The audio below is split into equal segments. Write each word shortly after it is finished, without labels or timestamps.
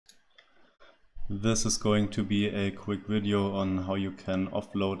This is going to be a quick video on how you can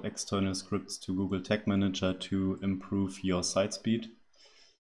offload external scripts to Google Tag Manager to improve your site speed.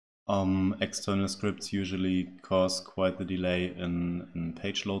 External scripts usually cause quite the delay in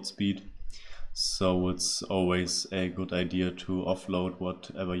page load speed, so it's always a good idea to offload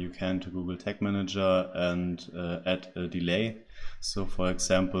whatever you can to Google Tag Manager and add a delay. So for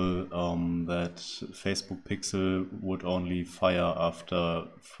example, that Facebook pixel would only fire after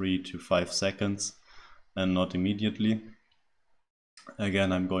 3 to 5 seconds and not immediately.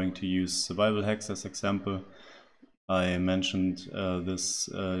 Again, I'm going to use survival hacks as example. I mentioned this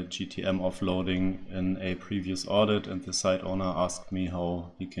GTM offloading in a previous audit, and the site owner asked me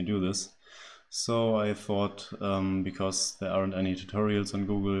how he can do this. So I thought, because there aren't any tutorials on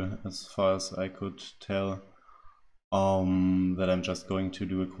Google as far as I could tell, that I'm just going to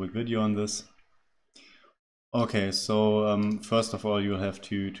do a quick video on this. Okay, so first of all, you'll have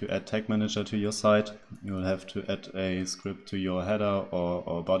to add Tag Manager to your site. You'll have to add a script to your header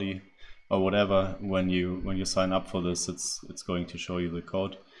or body or whatever. When you sign up for this, it's going to show you the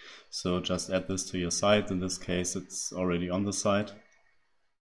code. So just add this to your site. In this case, it's already on the site.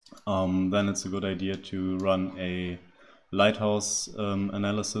 Then it's a good idea to run a lighthouse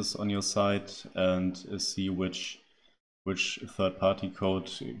analysis on your site and see which third-party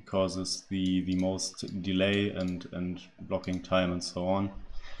code causes the most delay and blocking time and so on.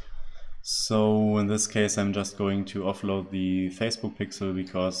 So in this case, I'm just going to offload the Facebook pixel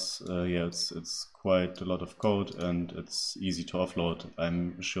because yeah, it's quite a lot of code and it's easy to offload.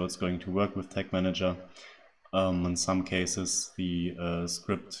 I'm sure it's going to work with Tag Manager. In some cases, the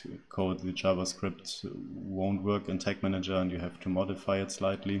script code, the JavaScript, won't work in Tag Manager and you have to modify it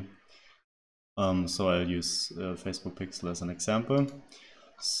slightly. So I'll use Facebook pixel as an example.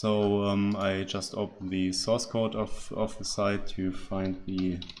 So I just opened the source code of the site to find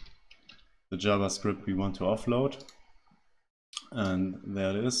the JavaScript we want to offload, and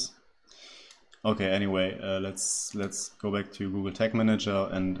there it is. Okay, anyway, let's go back to Google Tag Manager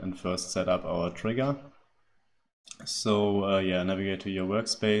and first set up our trigger. So yeah, navigate to your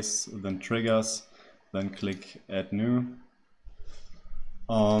workspace, then triggers, then click add new.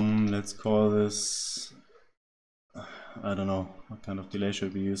 Let's call this, I don't know, what kind of delay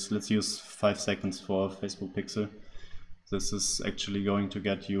should we use? Let's use 5 seconds for Facebook pixel. This is actually going to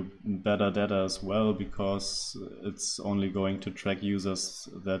get you better data as well, because it's only going to track users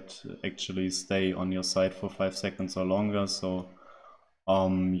that actually stay on your site for 5 seconds or longer. So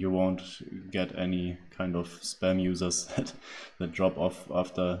you won't get any kind of spam users that drop off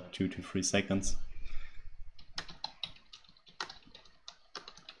after 2 to 3 seconds.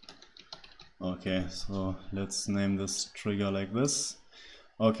 Okay, so let's name this trigger like this.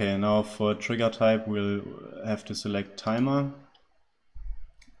 Okay, now for trigger type, we'll have to select timer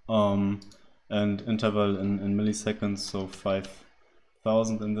and interval in milliseconds, so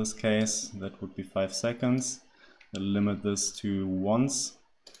 5000 in this case. That would be 5 seconds. I'll limit this to once,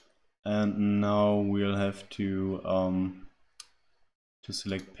 and now we'll have to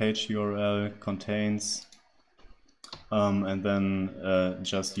select page URL contains. And then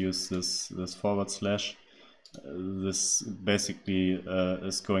just use this /. This basically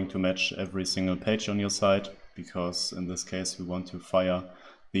is going to match every single page on your site, because in this case we want to fire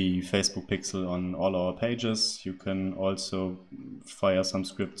the Facebook pixel on all our pages. You can also fire some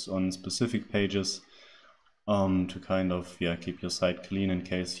scripts on specific pages to kind of keep your site clean in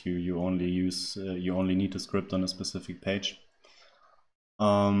case you only need a script on a specific page.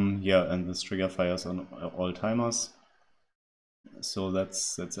 Yeah, and this trigger fires on all timers. So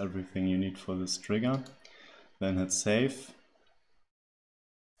that's everything you need for this trigger. Then hit save.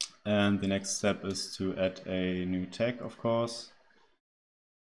 And the next step is to add a new tag, of course.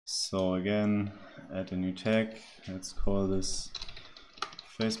 So again, add a new tag. Let's call this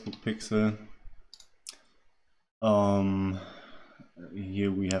Facebook pixel.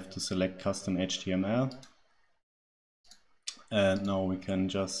 Here we have to select custom HTML. And now we can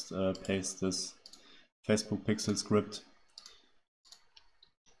just paste this Facebook pixel script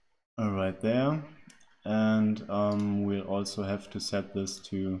right there, and we'll also have to set this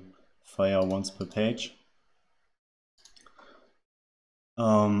to fire once per page,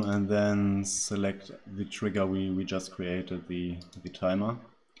 and then select the trigger we just created, the timer,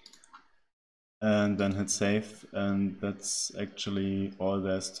 and then hit save. And that's actually all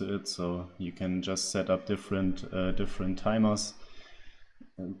there's to it. So you can just set up different timers.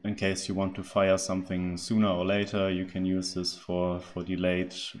 In case you want to fire something sooner or later, you can use this for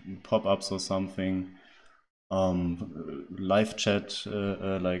delayed pop-ups or something. Live chat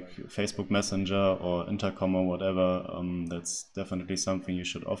like Facebook Messenger or Intercom or whatever, that's definitely something you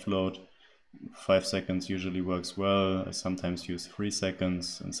should offload. 5 seconds usually works well. I sometimes use 3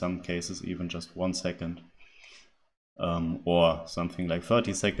 seconds, in some cases even just 1 second. Or something like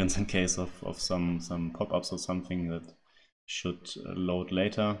 30 seconds in case of some pop-ups or something that should load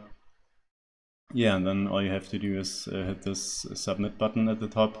later. Yeah, and then all you have to do is hit this submit button at the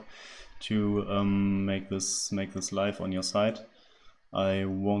top to make this live on your site. I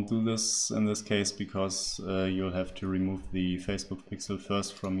won't do this in this case because you'll have to remove the Facebook pixel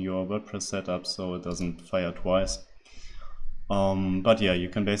first from your WordPress setup so it doesn't fire twice. But yeah, you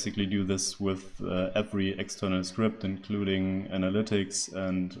can basically do this with every external script, including analytics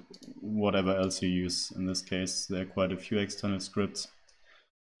and whatever else you use. In this case, there are quite a few external scripts.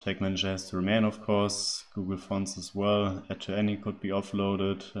 Tag Manager has to remain, of course. Google Fonts as well. Add to any could be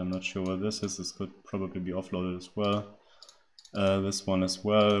offloaded. I'm not sure what this is. This could probably be offloaded as well. This one as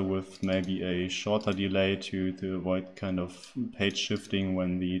well, with maybe a shorter delay to avoid kind of page shifting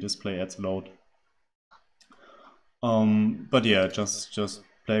when the display ads load. But yeah, just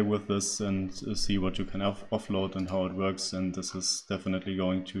play with this and see what you can offload and how it works. And this is definitely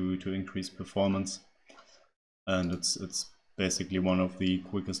going to increase performance. And it's basically one of the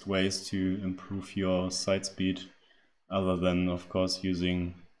quickest ways to improve your site speed, other than of course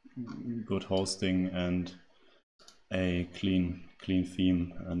using good hosting and a clean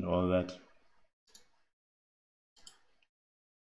theme and all that.